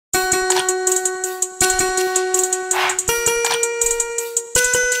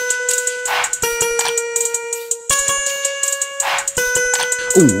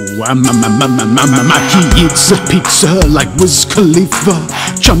He eats a pizza like Wiz Khalifa,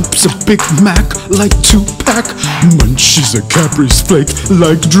 jumps a Big Mac like Tupac, munches a Capri's Flake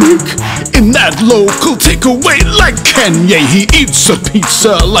like Drake, in that local takeaway like Kanye. He eats a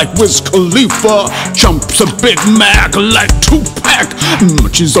pizza like Wiz Khalifa, jumps a Big Mac like Tupac,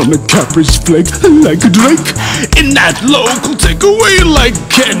 munches on a Capri's Flake like Drake, in that local takeaway like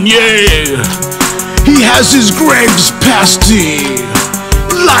Kanye. He has his Greg's pasty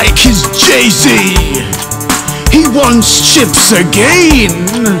like his Jay-Z. He wants chips again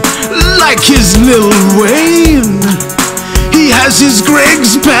like his Lil Wayne. He has his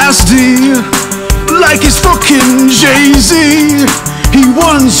Greg's pasty like his fucking Jay-Z. He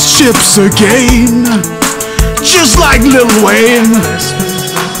wants chips again just like Lil Wayne.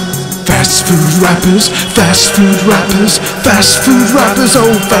 Fast food rappers, fast food rappers, fast food rappers,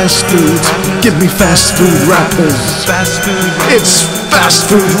 oh fast food. Give me fast food rappers. It's fast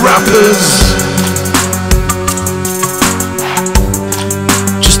food rappers.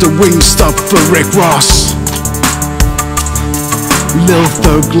 Just a Wingstop for Rick Ross. Lil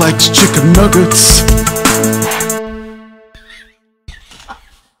Thug likes chicken nuggets.